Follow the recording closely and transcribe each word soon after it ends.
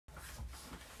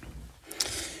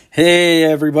Hey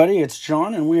everybody, it's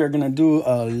John, and we are going to do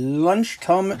a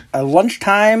lunchtime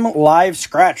live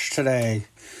scratch today.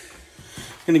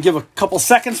 Going to give a couple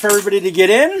seconds for everybody to get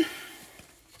in.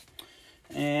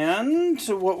 And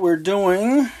what we're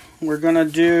doing, we're going to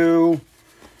do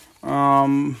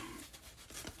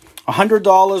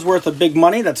 $100 worth of big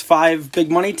money. That's 5 big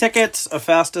money tickets, a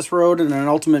fastest road, and an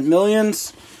ultimate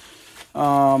millions.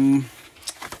 2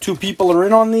 people are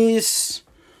in on these.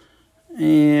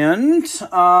 And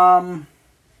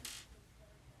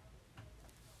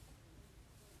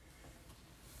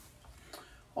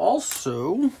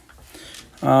also,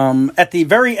 at the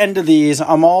very end of these,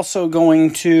 I'm also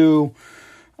going to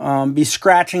be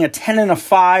scratching a 10 and a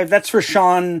 5. That's for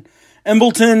Sean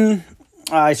Embleton.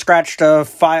 I scratched a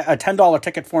 $10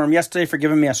 ticket for him yesterday for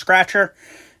giving me a scratcher,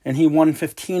 and he won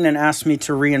 15 and asked me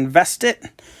to reinvest it.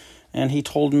 And he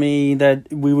told me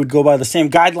that we would go by the same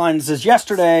guidelines as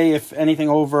yesterday. If anything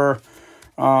over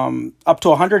up to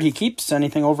 100, he keeps.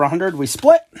 Anything over 100, we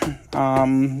split.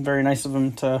 Very nice of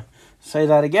him to say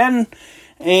that again.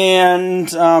 And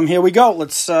here we go.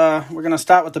 We're going to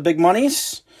start with the big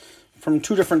monies from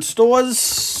 2 different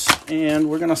stores. And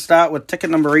we're going to start with ticket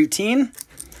number 18.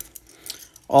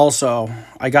 Also,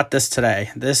 I got this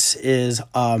today. This is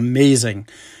amazing.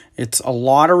 It's a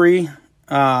lottery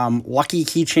lucky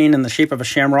keychain in the shape of a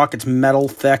shamrock. It's metal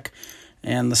thick,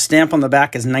 and the stamp on the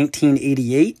back is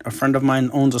 1988. A friend of mine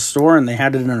owns a store, and they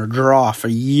had it in a draw for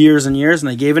years and years,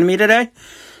 and they gave it to me today.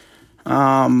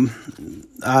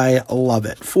 I love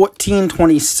it. 14,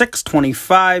 26,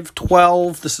 25,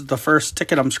 12. This is the first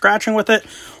ticket I'm scratching with it.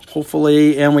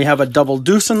 Hopefully, and we have a double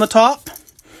deuce in the top.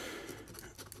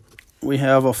 We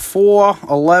have a 4,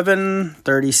 11,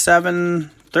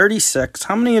 37, 36.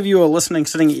 How many of you are listening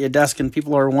sitting at your desk and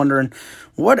people are wondering,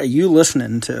 what are you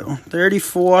listening to?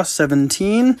 34,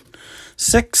 17,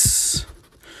 6,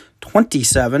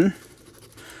 27,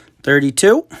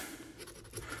 32.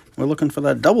 We're looking for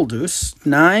that double deuce.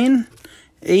 9,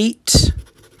 8,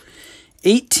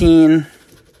 18,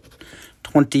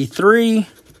 23,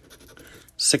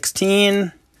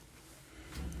 16.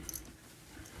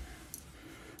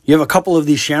 You have a couple of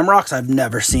these shamrocks. I've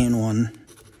never seen one.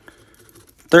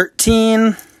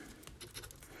 13,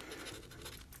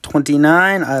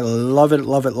 29, I love it,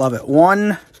 love it, love it.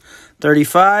 1,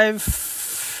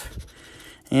 35,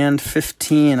 and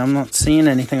 15. I'm not seeing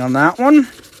anything on that one.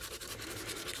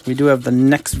 We do have the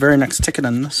very next ticket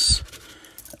in this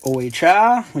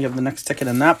OHR. We have the next ticket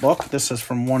in that book. This is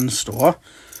from one store.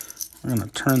 We're going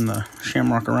to turn the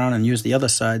shamrock around and use the other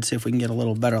side, see if we can get a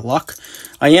little better luck.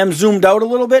 I am zoomed out a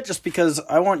little bit just because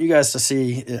I want you guys to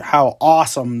see how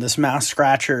awesome this Mass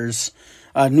Scratchers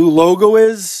new logo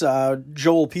is.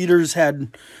 Joel Peters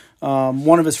had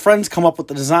one of his friends come up with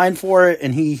the design for it,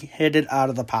 and he hit it out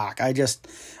of the park. I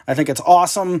think it's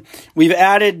awesome. We've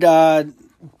added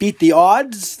Beat the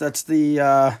Odds. That's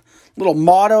the little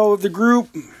motto of the group.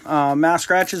 Mass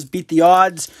Scratches, Beat the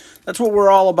Odds. That's what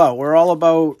we're all about. We're all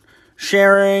about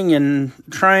sharing and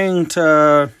trying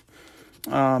to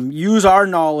use our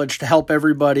knowledge to help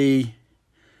everybody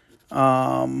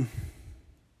out.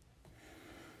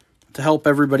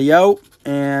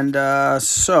 And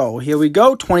so here we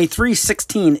go. 23,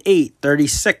 16, 8,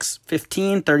 36,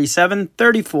 15, 37,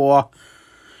 34,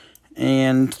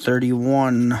 and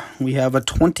 31. We have a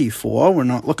 24. We're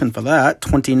not looking for that.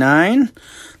 29,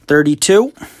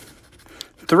 32,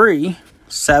 3,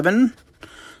 7,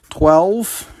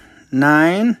 12,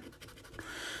 9,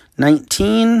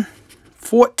 19,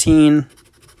 14,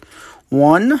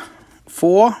 1,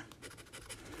 4,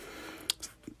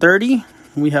 30.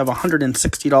 We have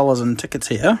 $160 in tickets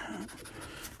here.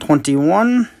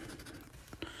 21,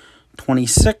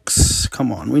 26.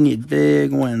 Come on, we need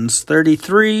big wins.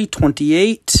 33,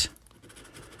 28,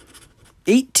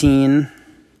 18,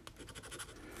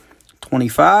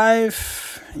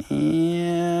 25,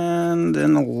 and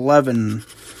then 11.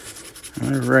 All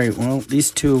right, well,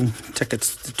 these 2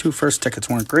 tickets, the 2 first tickets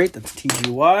weren't great. That's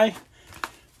TGY.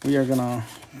 We are going to,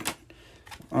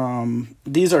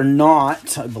 these are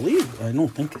not, I don't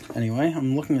think, anyway.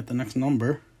 I'm looking at the next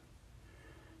number.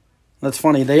 That's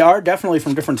funny. They are definitely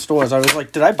from different stores. I was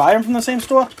like, did I buy them from the same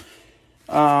store?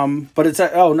 But it's,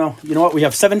 oh, no. You know what? We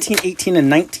have 17, 18, and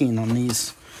 19 on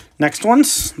these next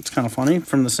ones. It's kind of funny,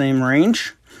 from the same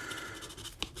range.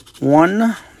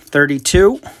 1,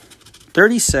 32.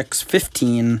 36,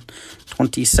 15,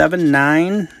 27,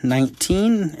 9,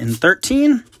 19, and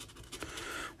 13.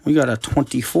 We got a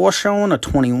 24 showing, a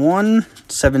 21,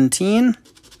 17,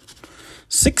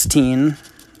 16,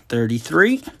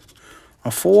 33,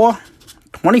 a 4,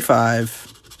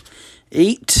 25,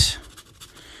 8,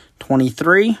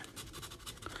 23,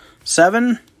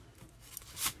 7,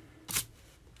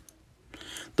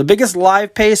 The biggest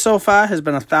live pay so far has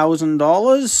been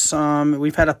 $1,000.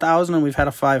 We've had 1,000 and we've had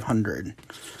a 500.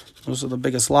 Those are the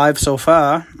biggest live so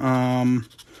far. I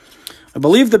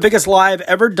believe the biggest live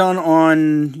ever done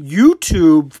on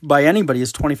YouTube by anybody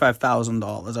is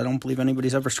 $25,000. I don't believe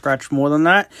anybody's ever scratched more than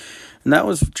that. And that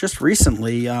was just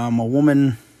recently. A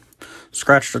woman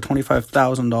scratched a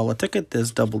 $25,000 ticket.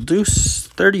 There's Double Deuce,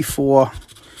 34.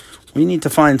 We need to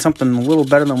find something a little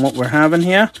better than what we're having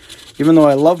here. Even though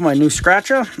I love my new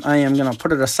scratcher, I am going to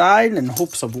put it aside in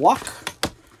hopes of luck.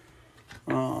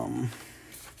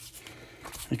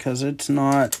 Because it's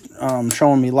not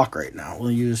showing me luck right now.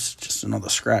 We'll use just another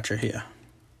scratcher here.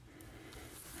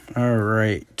 All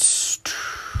right.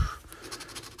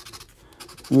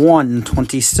 1,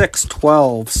 26,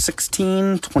 12,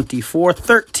 16, 24,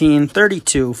 13,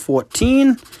 32,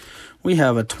 14. We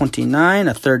have a 29,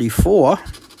 a 34,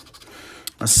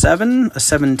 a 7, a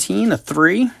 17, a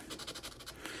 3,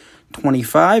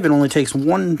 25. It only takes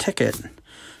one ticket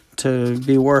to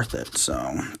be worth it.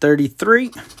 So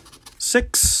 33,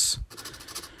 6,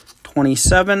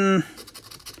 27,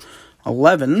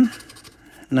 11,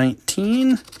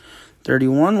 19,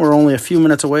 31. We're only a few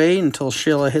minutes away until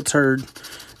Sheila hits her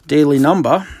daily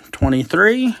number.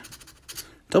 23,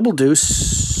 Double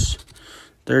Deuce,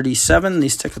 37.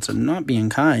 These tickets are not being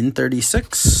kind.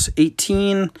 36,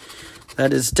 18.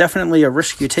 That is definitely a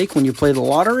risk you take when you play the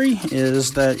lottery,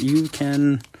 is that you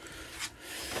can...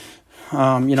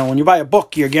 when you buy a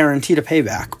book, you're guaranteed a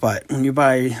payback. But when you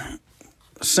buy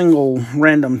single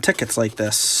random tickets like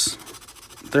this,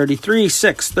 33,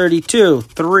 6, 32,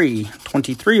 3,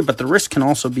 23, but the risk can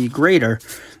also be greater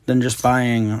than just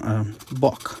buying a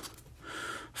book.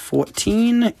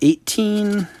 14,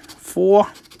 18, 4,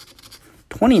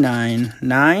 29,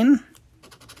 9,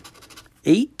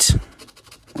 8.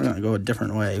 We're going to go a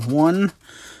different way. 1,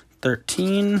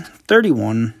 13,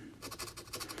 31,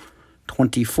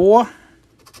 24,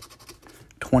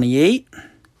 28,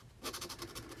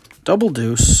 Double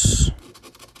Deuce,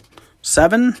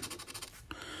 7,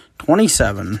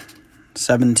 27,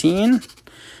 17,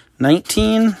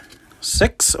 19,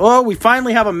 6. Oh, we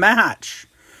finally have a match.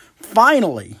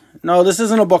 Finally. No, this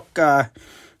isn't a book,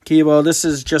 Kibo. This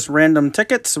is just random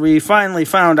tickets. We finally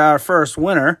found our first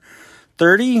winner.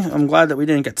 30. I'm glad that we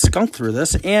didn't get skunked through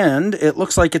this. And it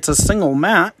looks like it's a single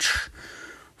match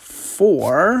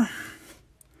for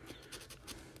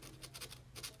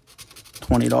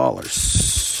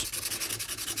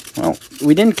 $20. Well,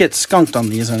 we didn't get skunked on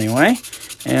these anyway.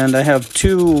 And I have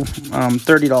two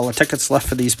 $30 tickets left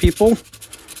for these people.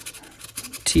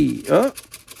 Oh,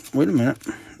 wait a minute.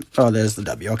 Oh, there's the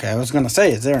W. Okay, I was going to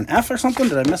say, is there an F or something?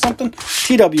 Did I miss something?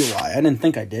 TWY. I didn't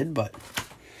think I did, but...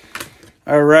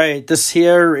 All right, this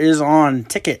here is on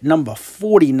ticket number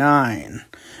 49.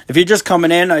 If you're just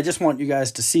coming in, I just want you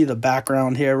guys to see the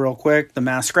background here real quick. The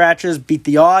Mass Scratches beat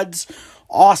the odds.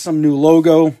 Awesome new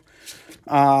logo.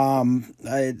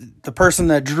 The person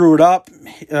that drew it up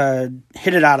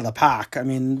hit it out of the park. I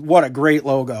mean, what a great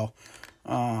logo.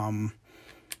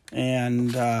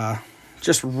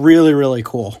 Just really, really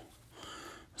cool.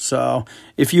 So,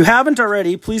 if you haven't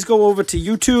already, please go over to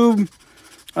YouTube,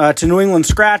 to New England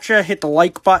Scratcher, hit the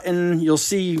like button. You'll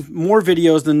see more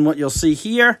videos than what you'll see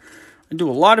here. I do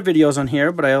a lot of videos on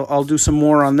here, but I'll do some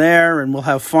more on there, and we'll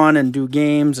have fun and do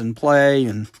games and play,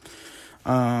 and,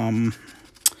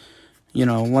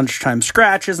 lunchtime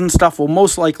scratches and stuff will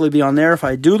most likely be on there if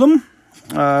I do them.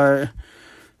 I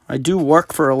do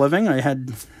work for a living. I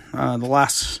had the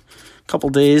last couple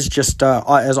days just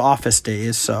as office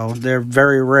days, so they're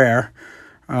very rare,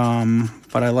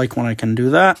 but I like when I can do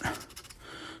that.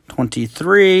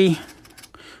 23,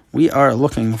 we are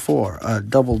looking for a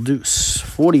Double Deuce.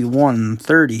 41,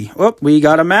 30. Oh, we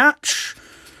got a match,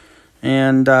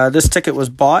 and this ticket was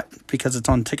bought because it's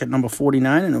on ticket number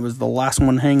 49, and it was the last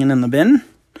one hanging in the bin,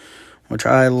 which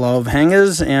I love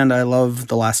hangers, and I love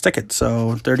the last ticket.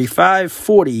 So 35,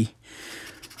 40,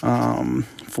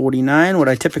 49. What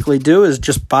I typically do is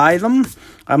just buy them.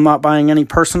 I'm not buying any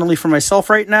personally for myself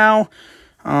right now.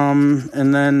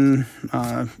 And then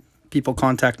people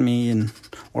contact me,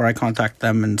 or I contact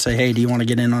them and say, hey, do you want to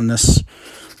get in on this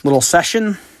little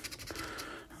session?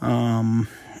 And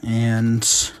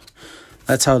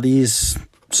that's how these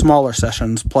smaller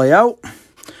sessions play out.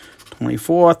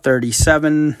 24,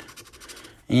 37,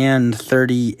 and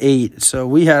 38. So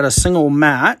we had a single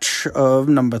match of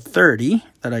number 30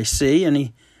 that I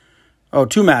see. Oh,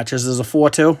 two matches. There's a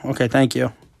 4-2. Okay, thank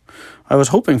you. I was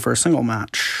hoping for a single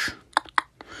match.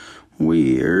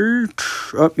 Weird.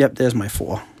 Oh, yep, there's my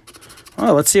 4.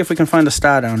 Oh, let's see if we can find a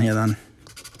star down here then.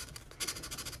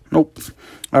 Nope.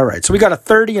 All right, so we got a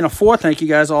 30 and a 4. Thank you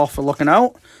guys all for looking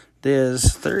out.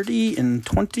 There's 30 and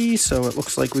 20, so it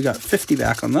looks like we got 50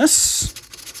 back on this.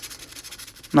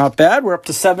 Not bad. We're up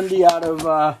to 70 out of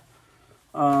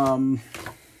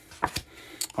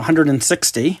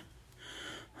 160.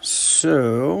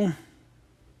 So,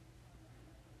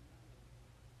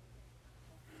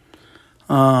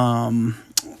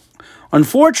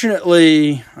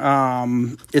 unfortunately,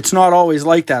 it's not always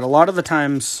like that. A lot of the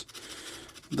times,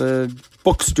 the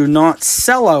books do not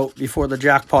sell out before the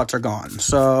jackpots are gone.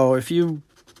 So if you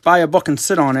buy a book and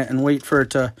sit on it and wait for it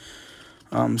to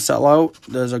sell out,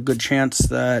 there's a good chance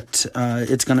that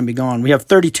it's going to be gone. We have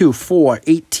 32, 4,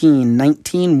 18,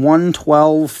 19, 1,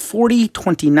 12, 40,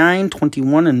 29,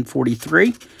 21, and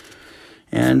 43.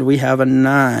 And we have a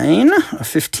 9, a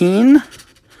 15,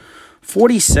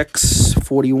 46,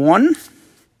 41,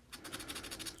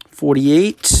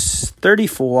 48,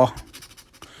 34,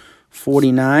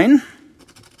 49.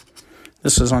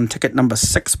 This is on ticket number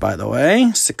 6, by the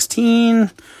way.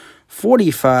 16,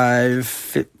 45,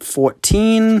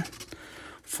 14,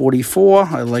 44.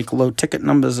 I like low ticket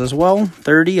numbers as well.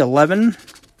 30, 11,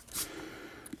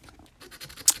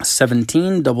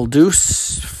 17, double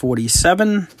deuce,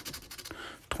 47,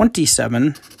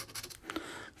 27,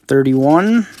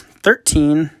 31,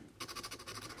 13,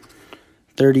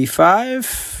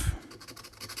 35,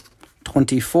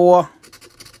 24,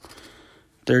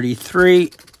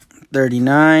 33,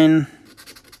 39,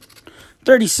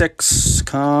 36,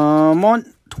 come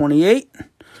on, 28.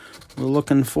 We're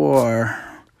looking for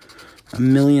 $1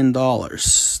 million.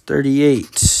 38,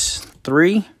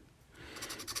 3,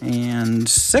 and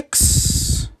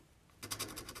 6.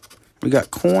 We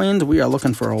got coins. We are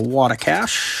looking for a wad of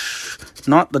cash.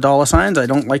 Not the dollar signs. I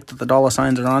don't like that the dollar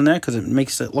signs are on there because it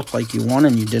makes it look like you won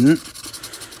and you didn't.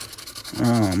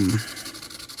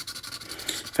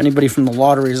 If anybody from the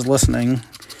lottery is listening,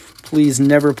 please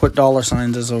never put dollar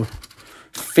signs as a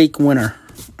fake winner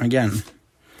again.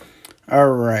 All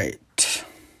right.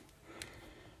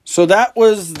 So that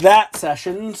was that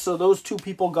session. So those two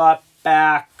people got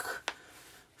back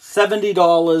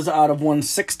 $70 out of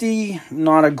 160.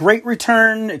 Not a great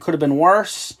return. It could have been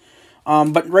worse.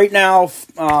 But right now,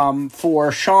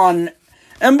 for Sean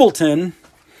Embleton,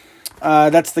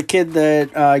 that's the kid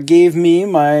that gave me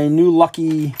my new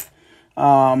lucky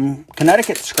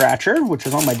Connecticut scratcher, which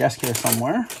is on my desk here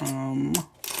somewhere.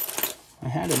 I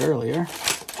had it earlier.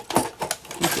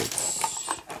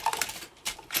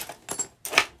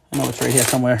 I know it's right here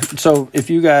somewhere. So if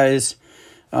you guys,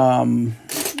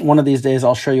 one of these days,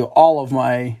 I'll show you all of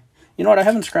my, you know what, I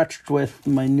haven't scratched with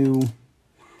my new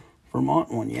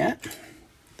Vermont one yet.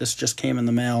 This just came in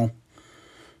the mail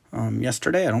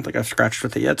yesterday. I don't think I've scratched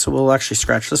with it yet, so we'll actually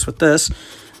scratch this with this.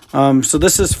 So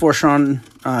this is for Sean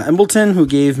Embleton, who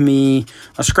gave me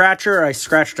a scratcher. I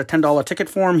scratched a $10 ticket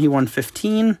for him. He won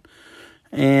 15,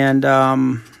 and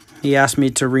he asked me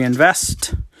to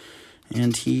reinvest.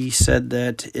 And he said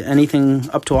that anything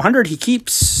up to 100 he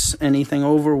keeps, anything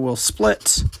over will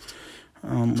split,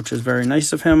 which is very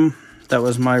nice of him. That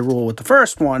was my rule with the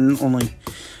first one,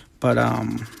 but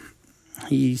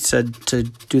he said to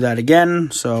do that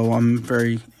again, so I'm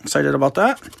very excited about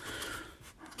that.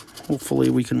 Hopefully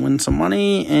we can win some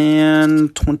money.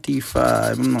 And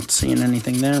 25, I'm not seeing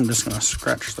anything there. I'm just going to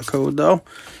scratch the code, though.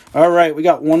 All right, we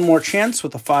got one more chance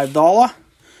with a $5.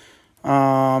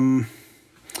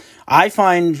 I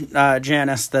find,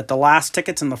 Janice, that the last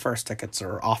tickets and the first tickets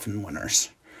are often winners.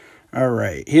 All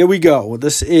right, here we go.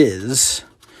 This is,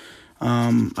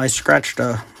 I scratched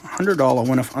a $100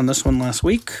 win on this one last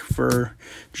week for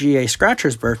G.A.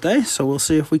 Scratcher's birthday, so we'll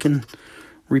see if we can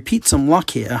repeat some luck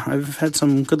here. I've had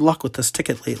some good luck with this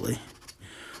ticket lately.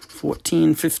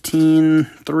 14, 15,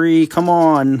 3, come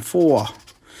on, 4.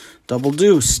 Double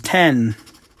deuce, 10.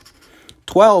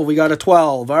 12, we got a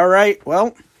 12. All right,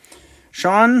 well,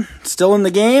 Sean, still in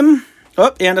the game.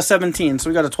 Oh, and a 17. So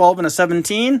we got a 12 and a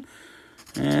 17.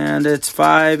 And it's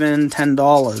 $5 and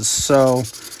 $10. So,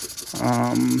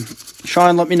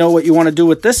 Sean, let me know what you want to do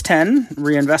with this 10.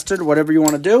 Reinvested, whatever you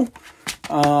want to do.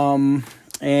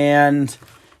 And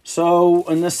so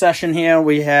in this session here,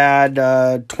 we had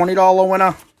a $20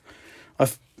 winner, a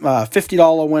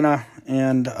 $50 winner,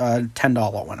 and a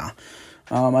 $10 winner.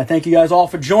 I thank you guys all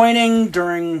for joining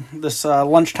during this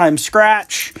lunchtime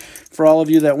scratch. For all of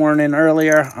you that weren't in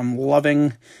earlier,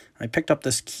 I picked up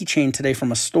this keychain today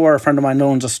from a store. A friend of mine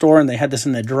owns a store, and they had this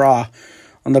in their drawer.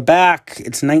 On the back,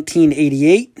 it's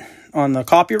 1988 on the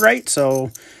copyright,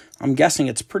 so I'm guessing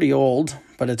it's pretty old,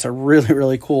 but it's a really,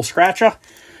 really cool scratcher.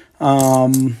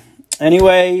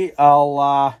 Anyway,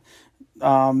 I'll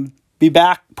be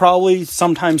back probably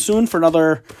sometime soon for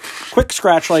another quick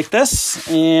scratch like this,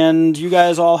 and you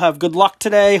guys all have good luck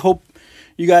today. Hope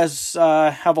you guys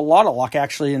have a lot of luck,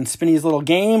 actually, in Spinny's little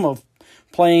game of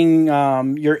playing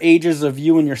your ages of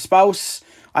you and your spouse.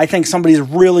 I think somebody's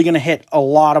really going to hit a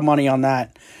lot of money on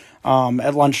that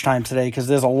at lunchtime today because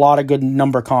there's a lot of good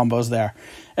number combos there.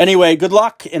 Anyway, good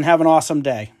luck and have an awesome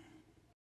day.